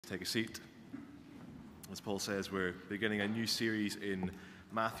Take a seat. As Paul says, we're beginning a new series in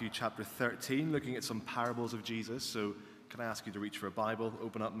Matthew chapter 13, looking at some parables of Jesus. So can I ask you to reach for a Bible,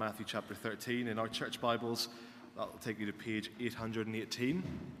 open up Matthew chapter 13. In our church Bibles, that'll take you to page 818.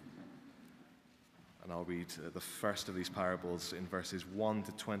 And I'll read the first of these parables in verses 1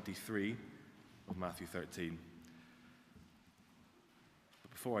 to 23 of Matthew 13.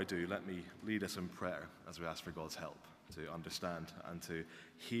 But before I do, let me lead us in prayer as we ask for God's help to understand and to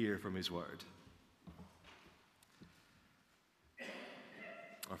hear from his word.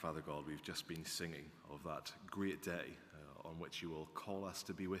 Our Father God, we've just been singing of that great day on which you will call us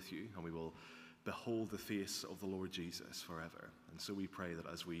to be with you, and we will behold the face of the Lord Jesus forever. And so we pray that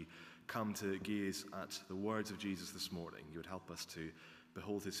as we come to gaze at the words of Jesus this morning, you would help us to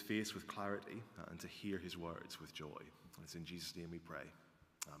behold his face with clarity and to hear his words with joy. And it's in Jesus' name we pray.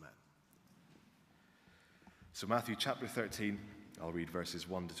 Amen. So Matthew chapter 13, I'll read verses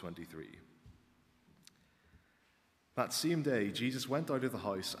 1 to 23. That same day, Jesus went out of the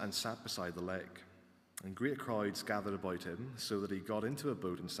house and sat beside the lake, and great crowds gathered about him, so that he got into a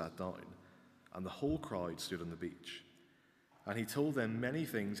boat and sat down, and the whole crowd stood on the beach. And he told them many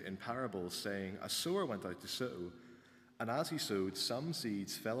things in parables, saying, A sower went out to sow, and as he sowed, some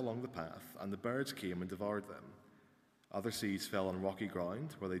seeds fell along the path, and the birds came and devoured them. Other seeds fell on rocky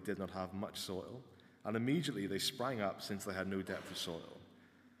ground, where they did not have much soil, and immediately they sprang up, since they had no depth of soil.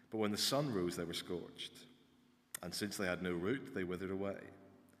 But when the sun rose, they were scorched. And since they had no root, they withered away.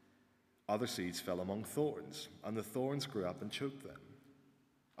 Other seeds fell among thorns, and the thorns grew up and choked them.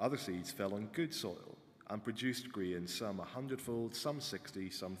 Other seeds fell on good soil, and produced grain, some 100-fold, some 60,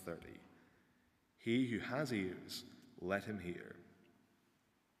 some 30. He who has ears, let him hear.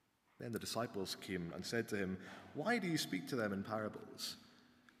 Then the disciples came and said to him, Why do you speak to them in parables?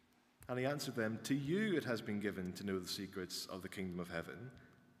 And he answered them, To you it has been given to know the secrets of the kingdom of heaven,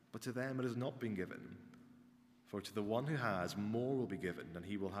 but to them it has not been given. For to the one who has, more will be given, and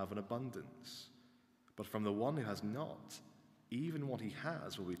he will have an abundance. But from the one who has not, even what he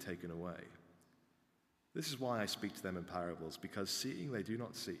has will be taken away. This is why I speak to them in parables, because seeing they do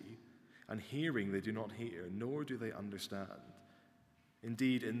not see, and hearing they do not hear, nor do they understand.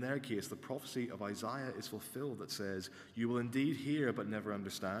 Indeed, in their case, the prophecy of Isaiah is fulfilled that says, You will indeed hear but never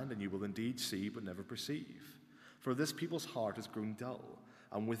understand, and you will indeed see but never perceive. For this people's heart has grown dull,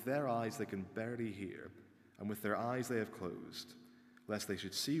 and with their eyes they can barely hear, and with their eyes they have closed, lest they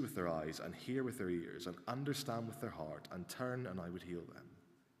should see with their eyes, and hear with their ears, and understand with their heart, and turn, and I would heal them.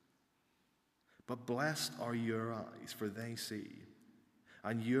 But blessed are your eyes, for they see,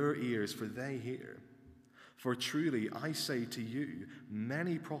 and your ears, for they hear. For truly, I say to you,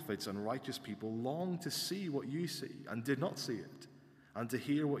 many prophets and righteous people longed to see what you see, and did not see it, and to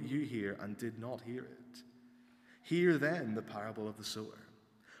hear what you hear, and did not hear it. Hear then the parable of the sower.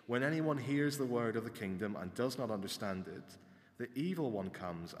 When anyone hears the word of the kingdom and does not understand it, the evil one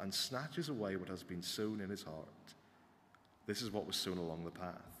comes and snatches away what has been sown in his heart. This is what was sown along the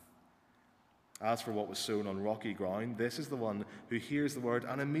path. As for what was sown on rocky ground, this is the one who hears the word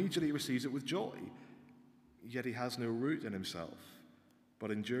and immediately receives it with joy. Yet he has no root in himself, but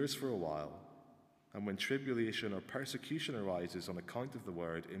endures for a while. And when tribulation or persecution arises on account of the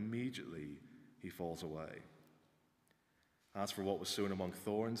word, immediately he falls away. As for what was sown among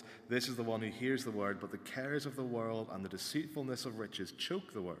thorns, this is the one who hears the word, but the cares of the world and the deceitfulness of riches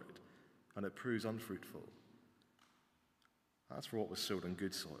choke the word, and it proves unfruitful. As for what was sown on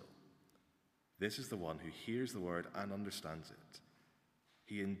good soil, this is the one who hears the word and understands it.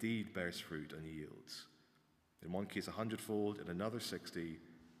 He indeed bears fruit and yields. In one case 100-fold, in another 60,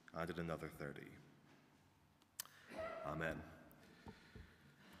 and in another 30. Amen.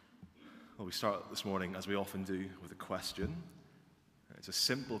 Well, we start this morning, as we often do, with a question. It's a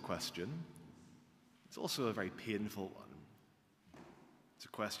simple question. It's also a very painful one. It's a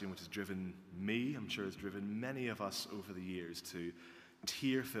question which has driven me, I'm sure has driven many of us over the years, to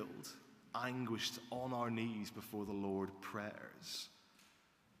tear-filled, anguished, on our knees before the Lord prayers.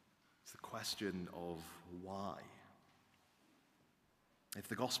 It's the question of why. If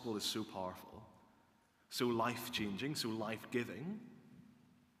the gospel is so powerful, so life-changing, so life-giving,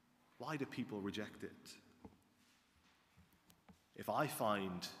 why do people reject it? If I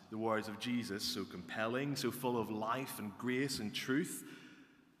find the words of Jesus so compelling, so full of life and grace and truth,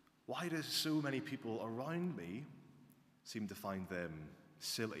 why do so many people around me seem to find them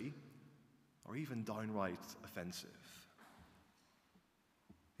silly or even downright offensive?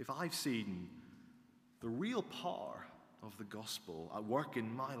 If I've seen the real power of the gospel at work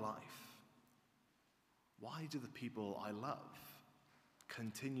in my life, why do the people I love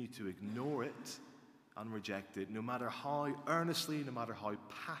continue to ignore it and rejected, no matter how earnestly, no matter how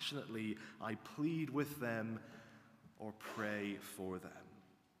passionately I plead with them or pray for them.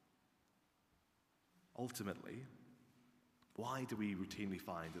 Ultimately, why do we routinely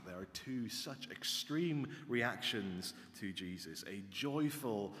find that there are two such extreme reactions to Jesus? A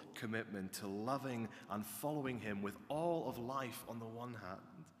joyful commitment to loving and following him with all of life on the one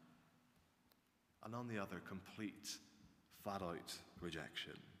hand, and on the other, complete, flat-out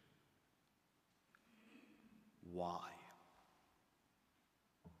rejection. Why?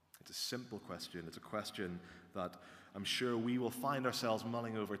 It's a simple question. It's a question that I'm sure we will find ourselves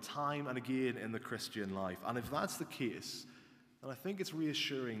mulling over time and again in the Christian life. And if that's the case, then I think it's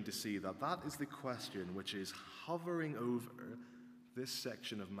reassuring to see that that is the question which is hovering over this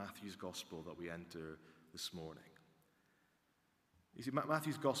section of Matthew's Gospel that we enter this morning. You see,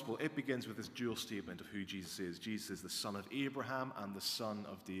 Matthew's Gospel, it begins with this dual statement of who Jesus is. Jesus is the son of Abraham and the son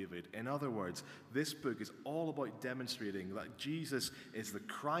of David. In other words, this book is all about demonstrating that Jesus is the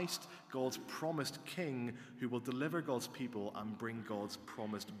Christ, God's promised king, who will deliver God's people and bring God's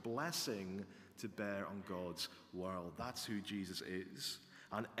promised blessing to bear on God's world. That's who Jesus is.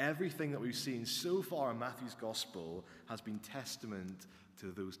 And everything that we've seen so far in Matthew's Gospel has been testament to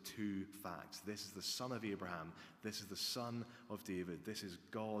those two facts. This is the son of Abraham. This is the son of David. This is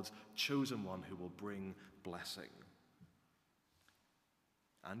God's chosen one who will bring blessing.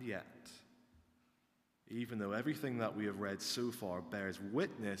 And yet, even though everything that we have read so far bears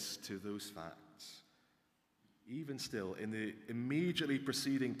witness to those facts, even still, in the immediately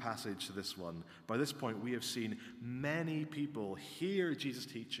preceding passage to this one, by this point we have seen many people hear Jesus'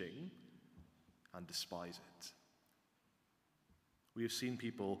 teaching and despise it. We have seen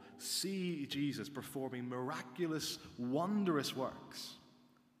people see Jesus performing miraculous, wondrous works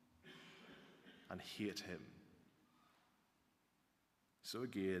and hate him. So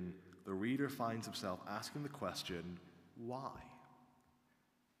again, the reader finds himself asking the question, why?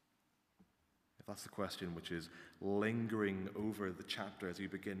 If that's the question which is lingering over the chapter as we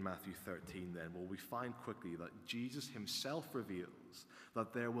begin Matthew 13, then, well, we find quickly that Jesus himself reveals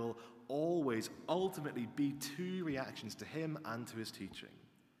that there will always ultimately be two reactions to him and to his teaching.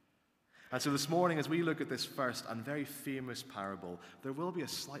 And so this morning, as we look at this first and very famous parable, there will be a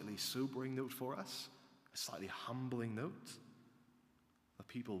slightly sobering note for us, a slightly humbling note, that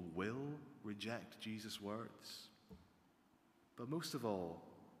people will reject Jesus' words. But most of all,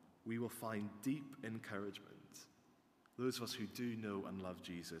 we will find deep encouragement, those of us who do know and love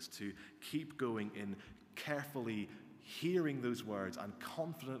Jesus, to keep going in carefully hearing those words and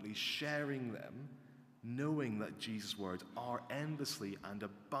confidently sharing them, knowing that Jesus' words are endlessly and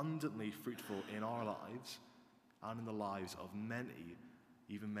abundantly fruitful in our lives and in the lives of many,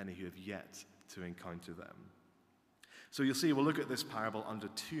 even many who have yet to encounter them. So you'll see we'll look at this parable under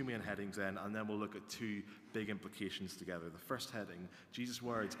two main headings then, and then we'll look at two big implications together. The first heading, Jesus'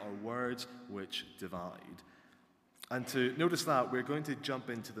 words are words which divide. And to notice that, we're going to jump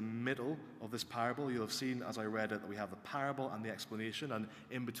into the middle of this parable. You'll have seen as I read it that we have the parable and the explanation, and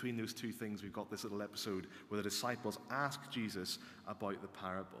in between those two things we've got this little episode where the disciples ask Jesus about the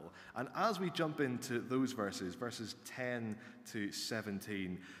parable. And as we jump into those verses 10 to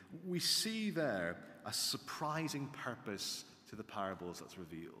 17, we see there a surprising purpose to the parables that's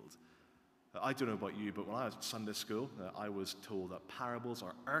revealed. I don't know about you, but when I was at Sunday school, I was told that parables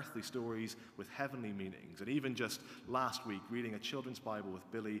are earthly stories with heavenly meanings. And even just last week, reading a children's Bible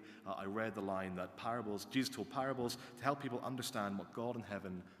with Billy, I read the line that Jesus told parables to help people understand what God and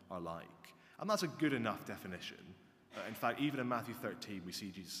heaven are like. And that's a good enough definition. In fact, even in Matthew 13, we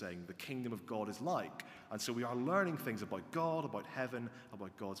see Jesus saying, the kingdom of God is like. And so we are learning things about God, about heaven,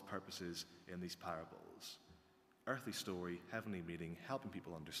 about God's purposes in these parables. Earthly story, heavenly meaning, helping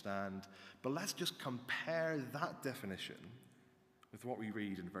people understand. But let's just compare that definition with what we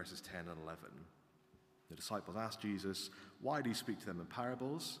read in verses 10 and 11. The disciples asked Jesus, why do you speak to them in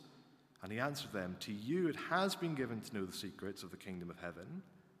parables? And he answered them, to you it has been given to know the secrets of the kingdom of heaven,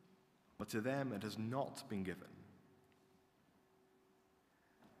 but to them it has not been given.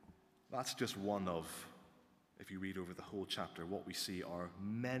 That's just one of, if you read over the whole chapter, what we see are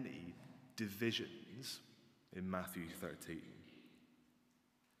many divisions in Matthew 13.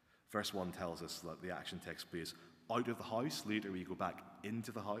 Verse 1 tells us that the action takes place out of the house. Later we go back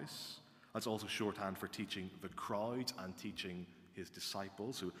into the house. That's also shorthand for teaching the crowds and teaching his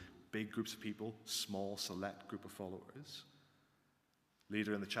disciples. So big groups of people, small select group of followers.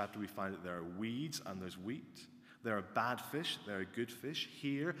 Later in the chapter we find that there are weeds and there's wheat. There are bad fish, there are good fish.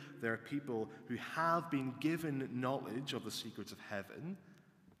 Here there are people who have been given knowledge of the secrets of heaven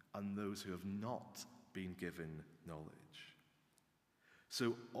and those who have not been given knowledge.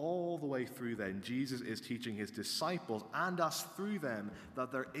 So all the way through then, Jesus is teaching his disciples and us through them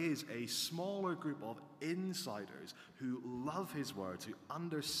that there is a smaller group of insiders who love his words, who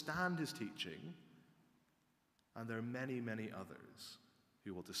understand his teaching, and there are many, many others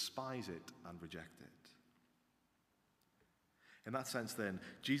who will despise it and reject it. In that sense then,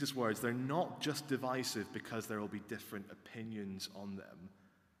 Jesus' words, they're not just divisive because there will be different opinions on them.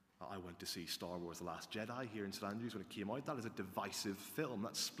 I went to see Star Wars The Last Jedi here in St Andrews when it came out. That is a divisive film.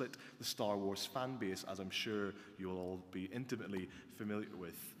 That split the Star Wars fan base, as I'm sure you'll all be intimately familiar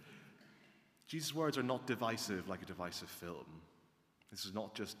with. Jesus' words are not divisive like a divisive film. This is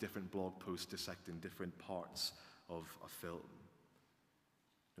not just different blog posts dissecting different parts of a film.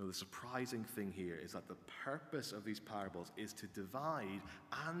 No, the surprising thing here is that the purpose of these parables is to divide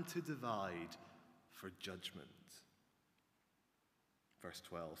and to divide for judgment. Verse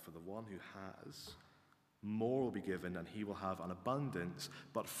 12, for the one who has, more will be given, and he will have an abundance.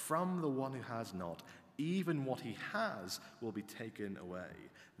 But from the one who has not, even what he has will be taken away.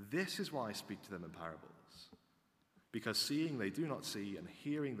 This is why I speak to them in parables. Because seeing they do not see, and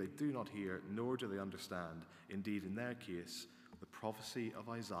hearing they do not hear, nor do they understand. Indeed, in their case, the prophecy of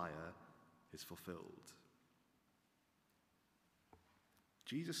Isaiah is fulfilled.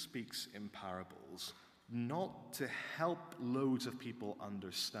 Jesus speaks in parables not to help loads of people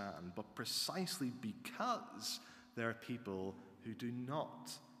understand, but precisely because there are people who do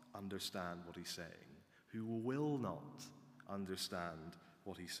not understand what he's saying, who will not understand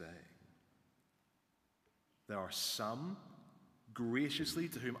what he's saying. There are some, graciously,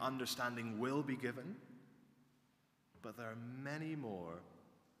 to whom understanding will be given, but there are many more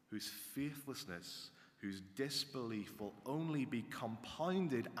whose faithlessness, whose disbelief will only be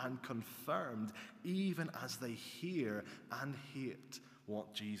compounded and confirmed even as they hear and hate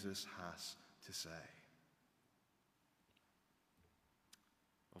what Jesus has to say.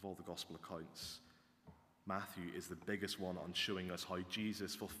 Of all the gospel accounts, Matthew is the biggest one on showing us how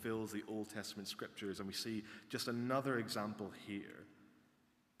Jesus fulfills the Old Testament scriptures, and we see just another example here.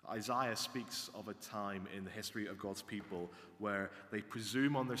 Isaiah speaks of a time in the history of God's people where they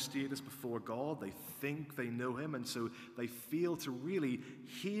presume on their status before God, they think they know him, and so they fail to really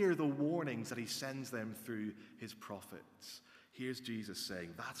hear the warnings that he sends them through his prophets. Here's Jesus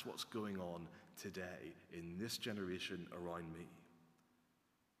saying, that's what's going on today in this generation around me.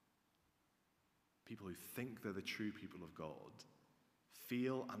 People who think they're the true people of God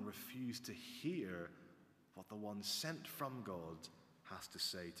fail and refuse to hear what the one sent from God has to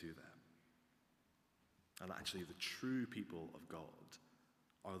say to them. And actually, the true people of God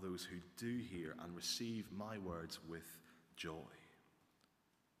are those who do hear and receive my words with joy.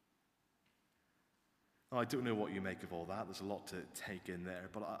 Now, I don't know what you make of all that. There's a lot to take in there.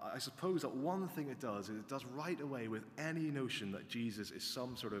 But I suppose that one thing it does is it does right away with any notion that Jesus is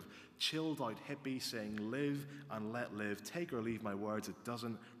some sort of chilled out hippie saying, live and let live, take or leave my words, it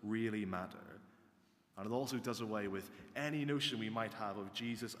doesn't really matter. And it also does away with any notion we might have of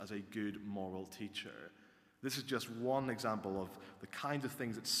Jesus as a good moral teacher. This is just one example of the kinds of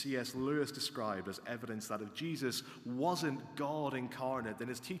things that C.S. Lewis described as evidence that if Jesus wasn't God incarnate, then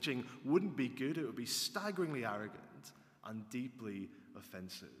his teaching wouldn't be good. It would be staggeringly arrogant and deeply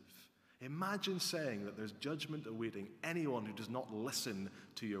offensive. Imagine saying that there's judgment awaiting anyone who does not listen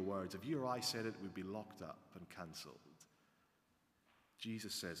to your words. If you or I said it, we'd be locked up and cancelled.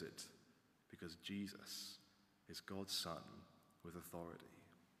 Jesus says it because Jesus is God's Son with authority.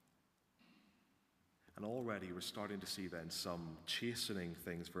 And already we're starting to see then some chastening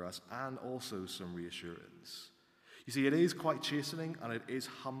things for us and also some reassurance. You see, it is quite chastening and it is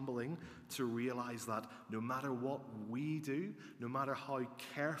humbling to realize that no matter what we do, no matter how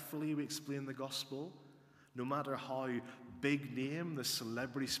carefully we explain the gospel, no matter how big name the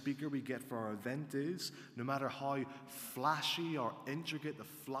celebrity speaker we get for our event is, no matter how flashy or intricate the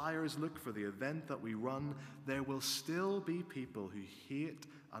flyers look for the event that we run, there will still be people who hate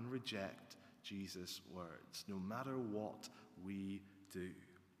and reject Jesus' words, no matter what we do.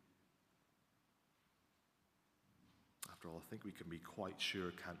 After all, I think we can be quite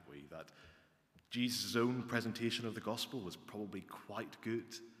sure, can't we, that Jesus' own presentation of the gospel was probably quite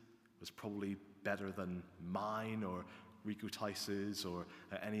good, was probably better than mine or Rico Tice's or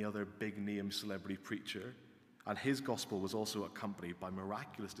any other big-name celebrity preacher. And his gospel was also accompanied by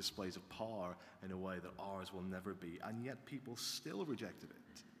miraculous displays of power in a way that ours will never be. And yet people still rejected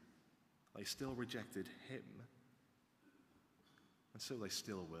it. They still rejected him. And so they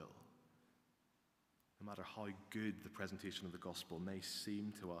still will. No matter how good the presentation of the gospel may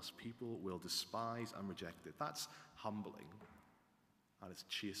seem to us, people will despise and reject it. That's humbling. And it's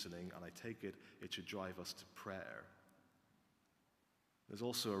chastening, and I take it, it should drive us to prayer. There's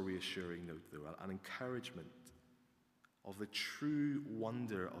also a reassuring note, though, an encouragement of the true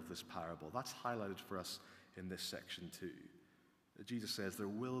wonder of this parable. That's highlighted for us in this section too. Jesus says there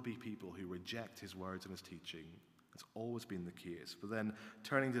will be people who reject his words and his teaching. It's always been the case. But then,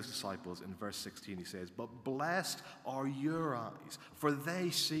 turning to his disciples in verse 16, he says, "But blessed are your eyes, for they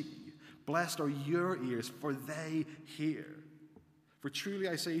see. Blessed are your ears, for they hear. For truly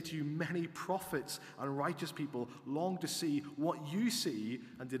I say to you, many prophets and righteous people long to see what you see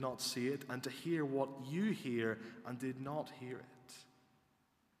and did not see it, and to hear what you hear and did not hear it."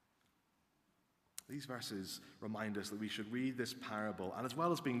 These verses remind us that we should read this parable, and as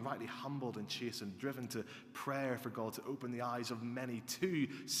well as being rightly humbled and chastened, driven to prayer for God to open the eyes of many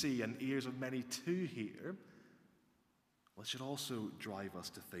to see and ears of many to hear, well, it should also drive us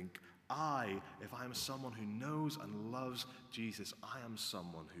to think, if I am someone who knows and loves Jesus, I am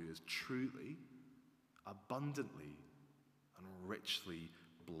someone who is truly, abundantly, and richly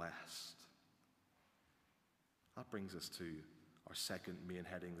blessed. That brings us to our second main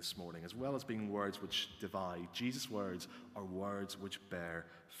heading this morning. As well as being words which divide, Jesus' words are words which bear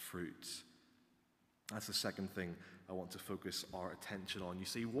fruit. That's the second thing I want to focus our attention on. You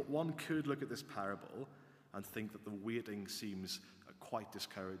see, one could look at this parable and think that the waiting seems quite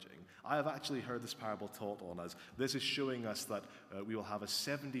discouraging. I have actually heard this parable taught on as this is showing us that we will have a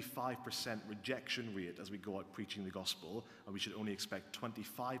 75% rejection rate as we go out preaching the gospel, and we should only expect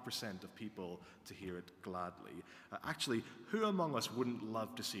 25% of people to hear it gladly. Actually, who among us wouldn't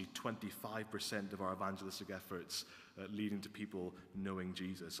love to see 25% of our evangelistic efforts leading to people knowing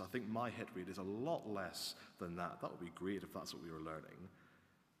Jesus? I think my hit rate is a lot less than that. That would be great if that's what we were learning.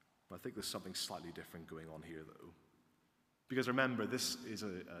 But I think there's something slightly different going on here, though. Because remember, this is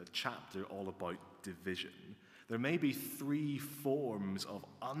a chapter all about division. There may be three forms of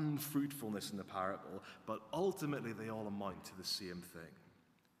unfruitfulness in the parable, but ultimately they all amount to the same thing.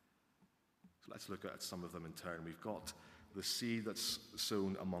 So let's look at some of them in turn. We've got the seed that's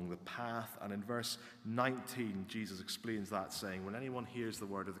sown among the path, and in verse 19, Jesus explains that, saying, "When anyone hears the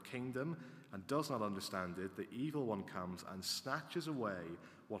word of the kingdom and does not understand it, the evil one comes and snatches away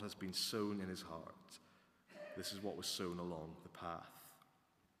what has been sown in his heart. This is what was sown along the path."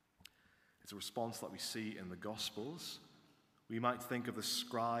 It's a response that we see in the Gospels. We might think of the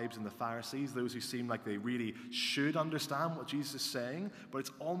scribes and the Pharisees, those who seem like they really should understand what Jesus is saying, but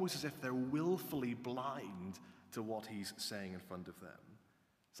it's almost as if they're willfully blind to what he's saying in front of them.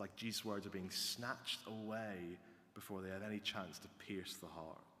 It's like Jesus' words are being snatched away before they have any chance to pierce the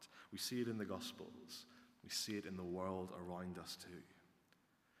heart. We see it in the Gospels. We see it in the world around us too.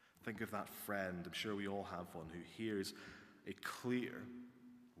 Think of that friend, I'm sure we all have one, who hears a clear,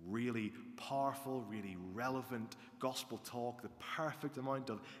 really powerful, really relevant gospel talk, the perfect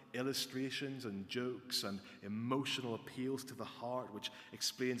amount of illustrations and jokes and emotional appeals to the heart, which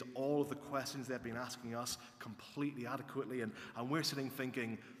explains all of the questions they've been asking us completely adequately, and we're sitting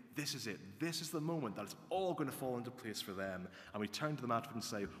thinking, this is it. This is the moment that it's all going to fall into place for them. And we turn to them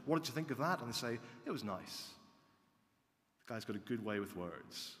afterwards and say, "What did you think of that?" And they say, "It was nice. The guy's got a good way with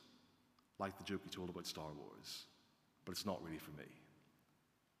words. Like the joke we told about Star Wars, but it's not really for me."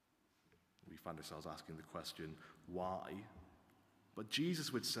 We find ourselves asking the question, why? But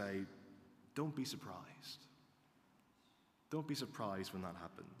Jesus would say, don't be surprised. Don't be surprised when that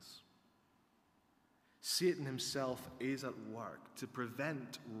happens. Satan himself is at work to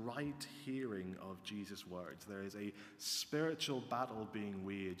prevent right hearing of Jesus' words. There is a spiritual battle being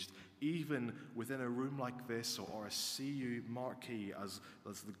waged, even within a room like this or a CU marquee, as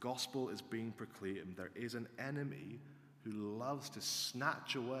the gospel is being proclaimed. There is an enemy who loves to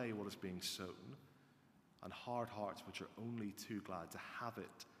snatch away what is being sown, and hard hearts which are only too glad to have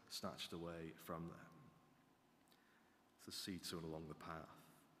it snatched away from them. It's the seed sown along the path.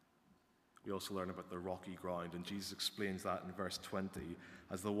 We also learn about the rocky ground, and Jesus explains that in verse 20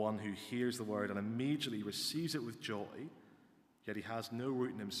 as the one who hears the word and immediately receives it with joy, yet he has no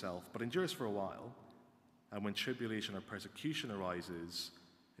root in himself, but endures for a while, and when tribulation or persecution arises,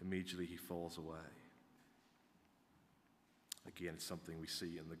 immediately he falls away. Again, it's something we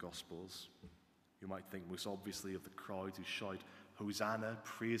see in the Gospels. You might think most obviously of the crowds who shout, "Hosanna,"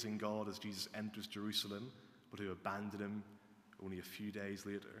 praising God as Jesus enters Jerusalem, but who abandon him only a few days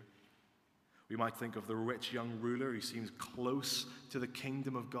later. We might think of the rich young ruler who seems close to the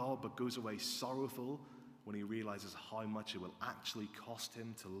kingdom of God, but goes away sorrowful when he realizes how much it will actually cost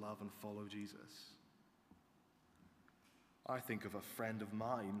him to love and follow Jesus. I think of a friend of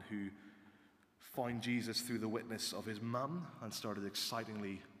mine who found Jesus through the witness of his mum and started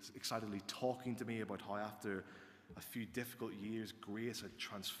excitedly talking to me about how after a few difficult years, grace had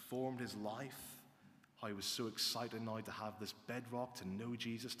transformed his life, how he was so excited now to have this bedrock, to know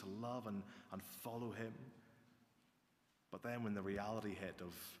Jesus, to love and follow him. But then when the reality hit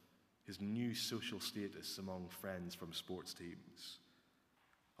of his new social status among friends from sports teams,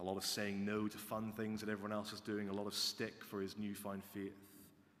 a lot of saying no to fun things that everyone else is doing, a lot of stick for his newfound faith,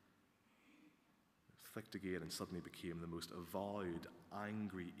 flicked again and suddenly became the most avowed,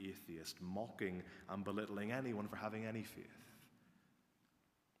 angry atheist, mocking and belittling anyone for having any faith.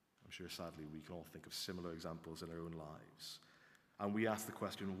 I'm sure, sadly, we can all think of similar examples in our own lives. And we ask the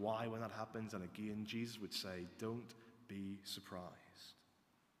question, why when that happens? And again, Jesus would say, don't be surprised.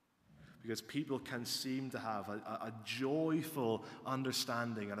 Because people can seem to have a joyful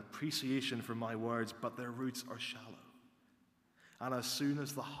understanding and appreciation for my words, but their roots are shallow. And as soon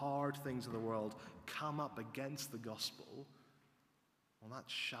as the hard things of the world come up against the gospel, well, that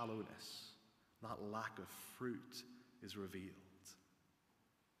shallowness, that lack of fruit is revealed.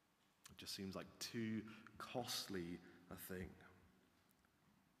 It just seems like too costly a thing.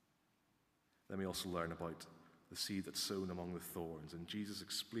 Then we also learn about the seed that's sown among the thorns, and Jesus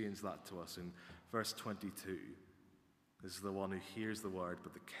explains that to us in verse 22. This is the one who hears the word,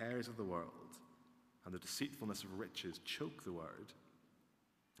 but the cares of the world and the deceitfulness of riches choke the word,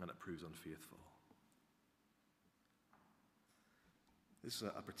 and it proves unfaithful. This is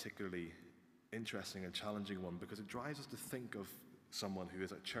a particularly interesting and challenging one because it drives us to think of someone who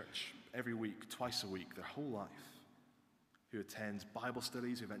is at church every week, twice a week, their whole life, who attends Bible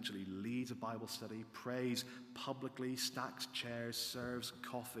studies, who eventually leads a Bible study, prays publicly, stacks chairs, serves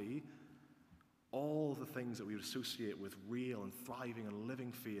coffee, all the things that we would associate with real and thriving and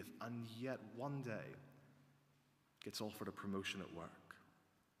living faith, and yet one day gets offered a promotion at work.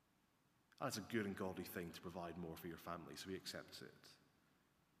 And it's a good and godly thing to provide more for your family, so he accepts it.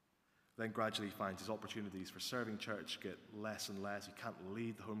 Then gradually finds his opportunities for serving church get less and less. He can't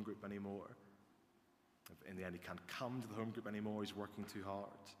lead the home group anymore. In the end, he can't come to the home group anymore. He's working too hard.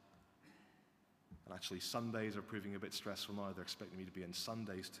 And actually, Sundays are proving a bit stressful now. They're expecting me to be in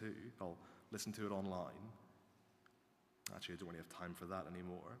Sundays too. I'll listen to it online. Actually, I don't really have time for that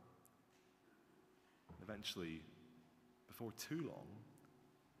anymore. Eventually, before too long,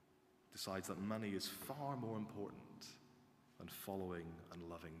 decides that money is far more important than following and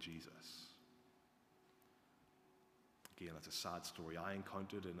loving Jesus. Again, that's a sad story I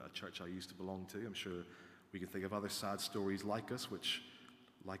encountered in a church I used to belong to. I'm sure we can think of other sad stories like us, which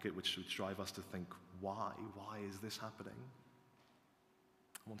would drive us to think, why? Why is this happening?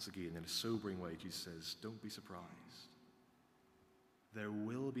 Once again, in a sobering way, Jesus says, don't be surprised. There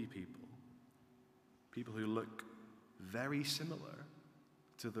will be people who look very similar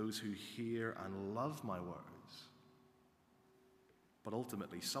to those who hear and love my words, but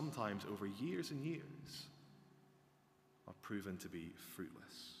ultimately, sometimes over years and years, are proven to be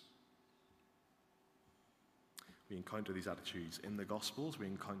fruitless. We encounter these attitudes in the Gospels, we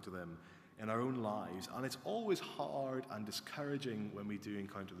encounter them in our own lives, and it's always hard and discouraging when we do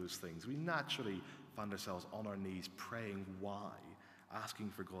encounter those things. We naturally find ourselves on our knees praying why, asking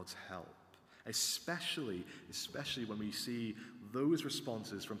for God's help, especially when we see those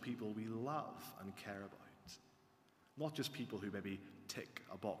responses from people we love and care about. Not just people who maybe tick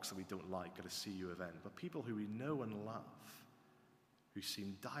a box that we don't like at a CU event, but people who we know and love, who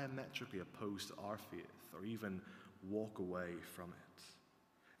seem diametrically opposed to our faith or even walk away from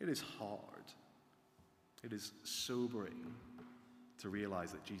it. It is hard. It is sobering to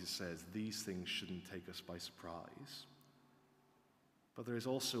realize that Jesus says these things shouldn't take us by surprise. But there is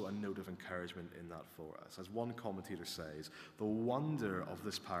also a note of encouragement in that for us. As one commentator says, the wonder of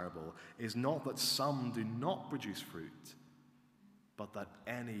this parable is not that some do not produce fruit, but that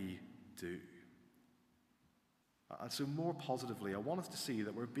any do. And so more positively, I want us to see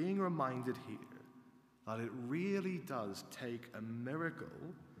that we're being reminded here that it really does take a miracle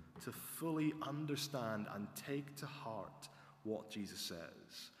to fully understand and take to heart what Jesus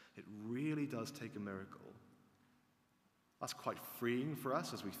says. It really does take a miracle. That's quite freeing for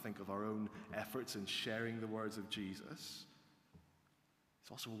us as we think of our own efforts in sharing the words of Jesus.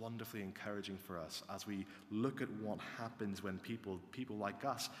 It's also wonderfully encouraging for us as we look at what happens when people like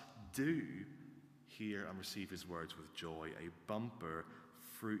us do hear and receive his words with joy, a bumper,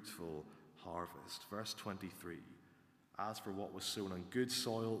 fruitful harvest. Verse 23, as for what was sown on good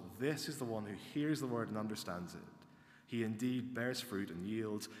soil, this is the one who hears the word and understands it. He indeed bears fruit and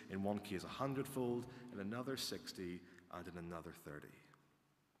yields, in one case 100-fold, in another 60, and in another 30.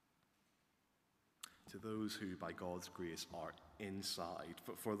 to those who, by God's grace, are inside,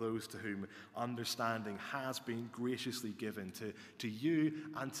 for those to whom understanding has been graciously given, to you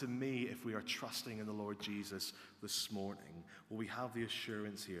and to me, if we are trusting in the Lord Jesus this morning. Well, we have the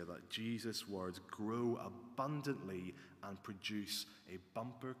assurance here that Jesus' words grow abundantly and produce a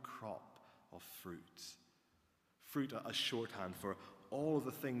bumper crop of fruit. Fruit, a shorthand for all of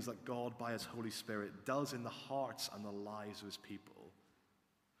the things that God, by his Holy Spirit, does in the hearts and the lives of his people.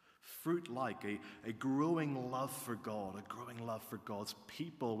 Fruit like a growing love for God, a growing love for God's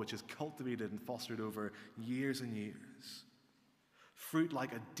people, which is cultivated and fostered over years and years. Fruit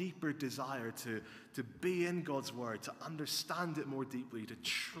like a deeper desire to be in God's word, to understand it more deeply, to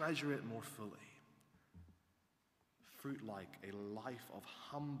treasure it more fully. Fruit like a life of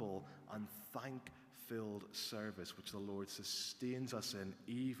humble and thank-filled service, which the Lord sustains us in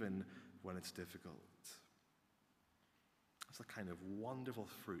even when it's difficult. It's the kind of wonderful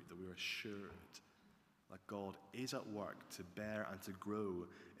fruit that we're assured that God is at work to bear and to grow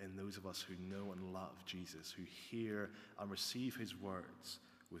in those of us who know and love Jesus, who hear and receive his words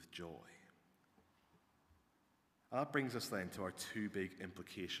with joy. And that brings us then to our two big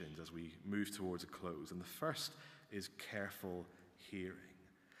implications as we move towards a close. And the first is careful hearing.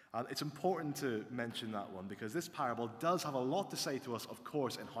 And it's important to mention that one because this parable does have a lot to say to us, of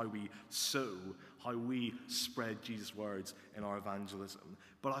course, in how we sow, how we spread Jesus' words in our evangelism.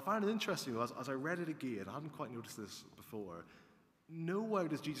 But I find it interesting, as I read it again, I hadn't quite noticed this before, nowhere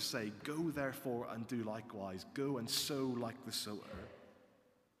does Jesus say, "Go therefore and do likewise, go and sow like the sower."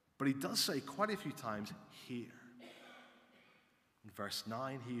 But he does say quite a few times, "Hear." In verse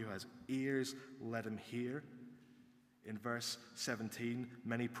 9, "He who has ears, let him hear." In verse 17,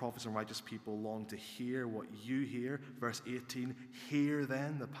 "Many prophets and righteous people long to hear what you hear." Verse 18, "Hear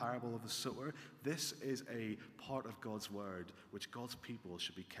then the parable of the sower." This is a part of God's word which God's people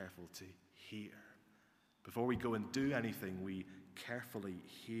should be careful to hear. Before we go and do anything, we carefully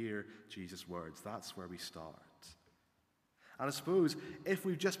hear Jesus' words. That's where we start. And I suppose if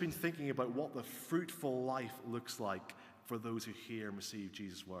we've just been thinking about what the fruitful life looks like for those who hear and receive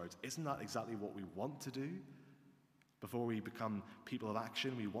Jesus' words, isn't that exactly what we want to do? Before we become people of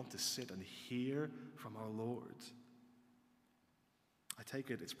action, we want to sit and hear from our Lord. I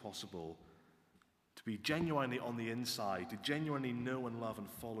take it it's possible to be genuinely on the inside, to genuinely know and love and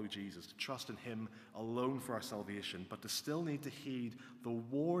follow Jesus, to trust in him alone for our salvation, but to still need to heed the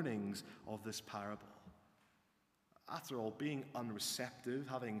warnings of this parable. After all, being unreceptive,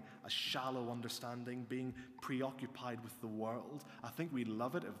 having a shallow understanding, being preoccupied with the world, I think we'd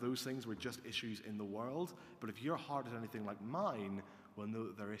love it if those things were just issues in the world. But if your heart is anything like mine, we'll know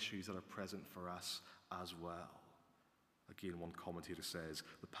that there are issues that are present for us as well. Again, one commentator says,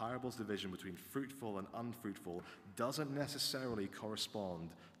 the parable's division between fruitful and unfruitful doesn't necessarily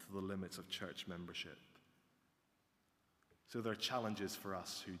correspond to the limits of church membership. So there are challenges for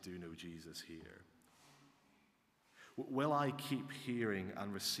us who do know Jesus here. Will I keep hearing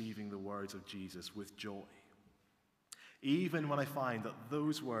and receiving the words of Jesus with joy, even when I find that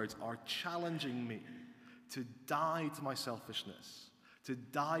those words are challenging me to die to my selfishness, to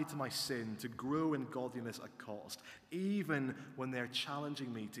die to my sin, to grow in godliness at cost, even when they're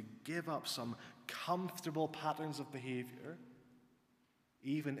challenging me to give up some comfortable patterns of behavior,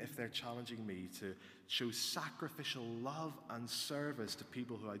 even if they're challenging me to show sacrificial love and service to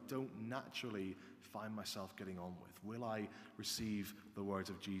people who I don't naturally find myself getting on with? Will I receive the words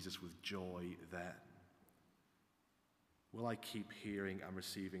of Jesus with joy then? Will I keep hearing and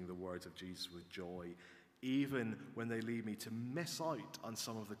receiving the words of Jesus with joy, even when they lead me to miss out on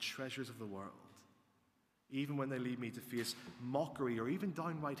some of the treasures of the world? Even when they lead me to face mockery or even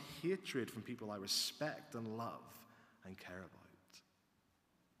downright hatred from people I respect and love and care about?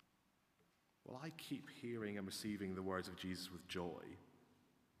 Will I keep hearing and receiving the words of Jesus with joy,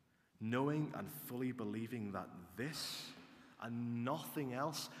 knowing and fully believing that this and nothing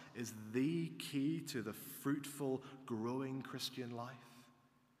else is the key to the fruitful, growing Christian life?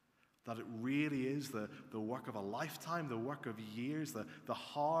 That it really is the work of a lifetime, the work of years, the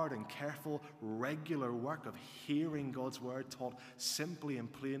hard and careful, regular work of hearing God's word taught simply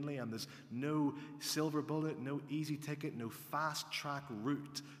and plainly, and there's no silver bullet, no easy ticket, no fast track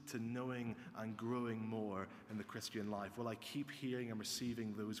route to knowing and growing more in the Christian life. Will I keep hearing and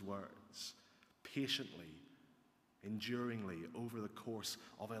receiving those words patiently, enduringly over the course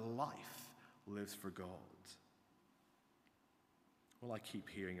of a life lived for God? Will I keep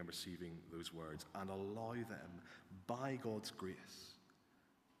hearing and receiving those words and allow them, by God's grace,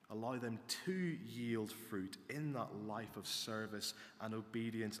 allow them to yield fruit in that life of service and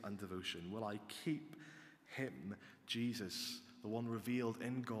obedience and devotion? Will I keep him, Jesus, the one revealed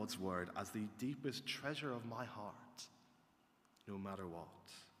in God's word as the deepest treasure of my heart, no matter what.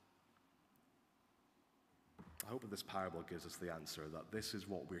 I hope that this parable gives us the answer, that this is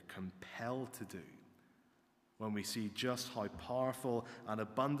what we're compelled to do when we see just how powerful and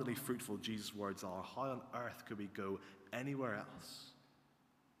abundantly fruitful Jesus' words are. How on earth could we go anywhere else?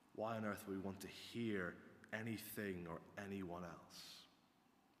 Why on earth would we want to hear anything or anyone else?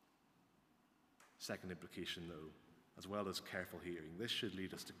 Second implication, though, as well as careful hearing, this should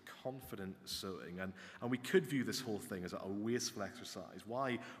lead us to confident sowing. And we could view this whole thing as a wasteful exercise.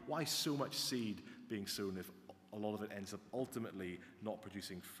 Why so much seed being sown if a lot of it ends up ultimately not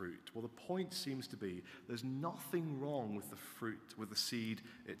producing fruit? Well, the point seems to be there's nothing wrong with the fruit, with the seed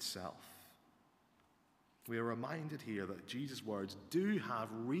itself. We are reminded here that Jesus' words do have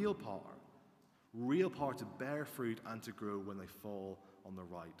real power to bear fruit and to grow when they fall on the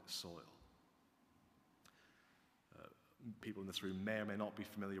right soil. People in this room may or may not be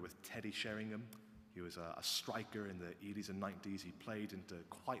familiar with Teddy Sheringham. He was a striker in the 80s and 90s. He played into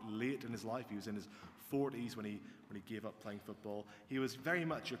quite late in his life. He was in his 40s when he gave up playing football. He was very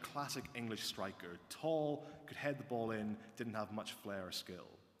much your classic English striker. Tall, could head the ball in, didn't have much flair or skill.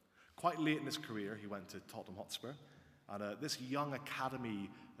 Quite late in his career, he went to Tottenham Hotspur. And this young academy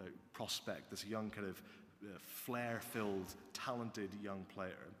prospect, this young kind of flair-filled, talented young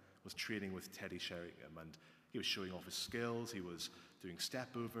player was training with Teddy Sheringham. And he was showing off his skills. He was doing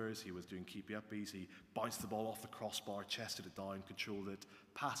step-overs. He was doing keepy-uppies. He bounced the ball off the crossbar, chested it down, controlled it,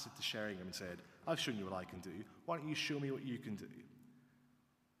 passed it to Sheringham and said, "I've shown you what I can do. Why don't you show me what you can do?"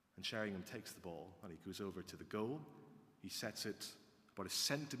 And Sheringham takes the ball and he goes over to the goal. He sets it about a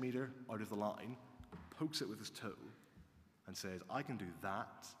centimetre out of the line, pokes it with his toe, and says, "I can do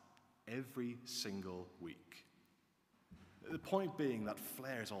that every single week." The point being that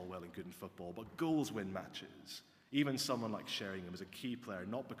flair is all well and good in football, but goals win matches. Even someone like Sheringham is a key player,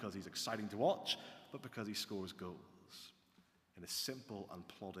 not because he's exciting to watch, but because he scores goals in a simple and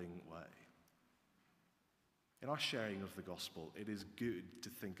plodding way. In our sharing of the gospel, it is good to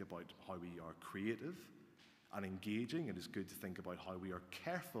think about how we are creative and engaging. It is good to think about how we are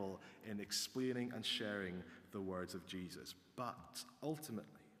careful in explaining and sharing the words of Jesus. But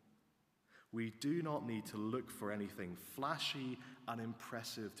ultimately, we do not need to look for anything flashy and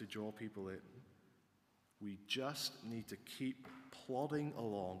impressive to draw people in. We just need to keep plodding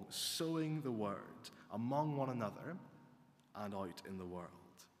along, sowing the word among one another and out in the world.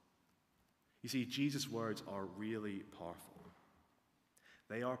 You see, Jesus' words are really powerful.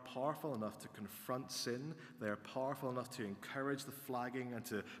 They are powerful enough to confront sin. They are powerful enough to encourage the flagging and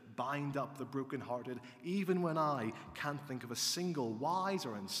to bind up the brokenhearted, even when I can't think of a single wise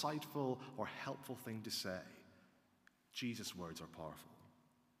or insightful or helpful thing to say. Jesus' words are powerful.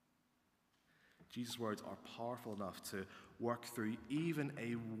 Jesus' words are powerful enough to work through even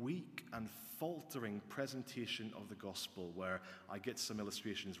a weak and faltering presentation of the gospel where I get some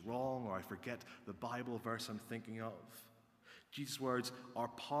illustrations wrong or I forget the Bible verse I'm thinking of. Jesus' words are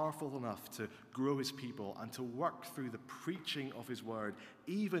powerful enough to grow his people and to work through the preaching of his word,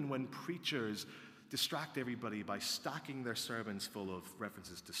 even when preachers distract everybody by stacking their sermons full of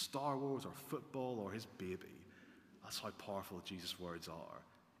references to Star Wars or football or his baby. That's how powerful Jesus' words are.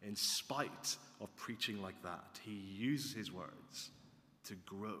 In spite of preaching like that, he uses his words to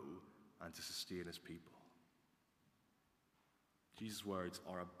grow and to sustain his people. Jesus' words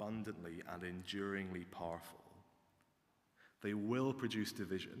are abundantly and enduringly powerful. They will produce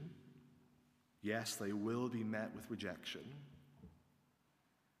division. Yes, they will be met with rejection.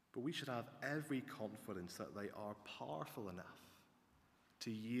 But we should have every confidence that they are powerful enough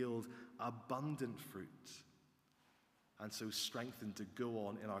to yield abundant fruit, and so strengthened to go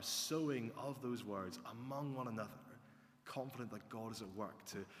on in our sowing of those words among one another, confident that God is at work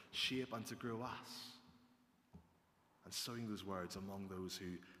to shape and to grow us, and sowing those words among those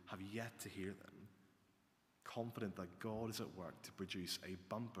who have yet to hear them, confident that God is at work to produce a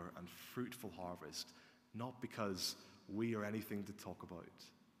bumper and fruitful harvest, not because we are anything to talk about,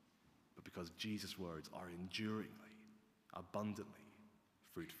 but because Jesus' words are enduringly, abundantly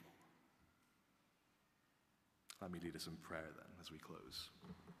fruitful. Let me lead us in prayer then as we close.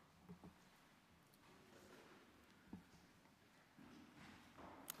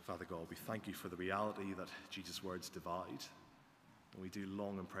 Father God, we thank you for the reality that Jesus' words divide. And we do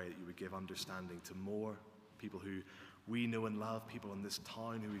long and pray that you would give understanding to more people who we know and love, people in this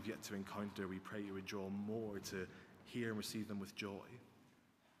town who we've yet to encounter. We pray you would draw more to hear and receive them with joy.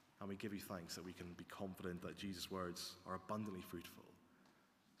 And we give you thanks that we can be confident that Jesus' words are abundantly fruitful.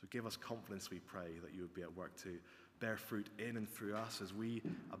 So give us confidence, we pray, that you would be at work to bear fruit in and through us as we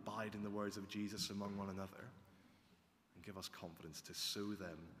abide in the words of Jesus among one another. and give us confidence to sow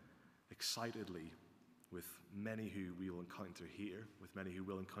them excitedly with many who we will encounter here, with many who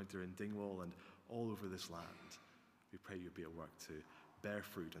we'll encounter in Dingwall and all over this land. We pray you'll be at work to bear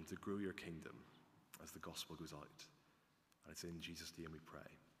fruit and to grow your kingdom as the gospel goes out. And it's in Jesus' name we pray.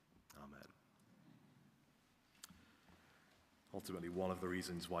 Amen. Ultimately, one of the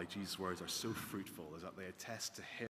reasons why Jesus' words are so fruitful is that they attest to him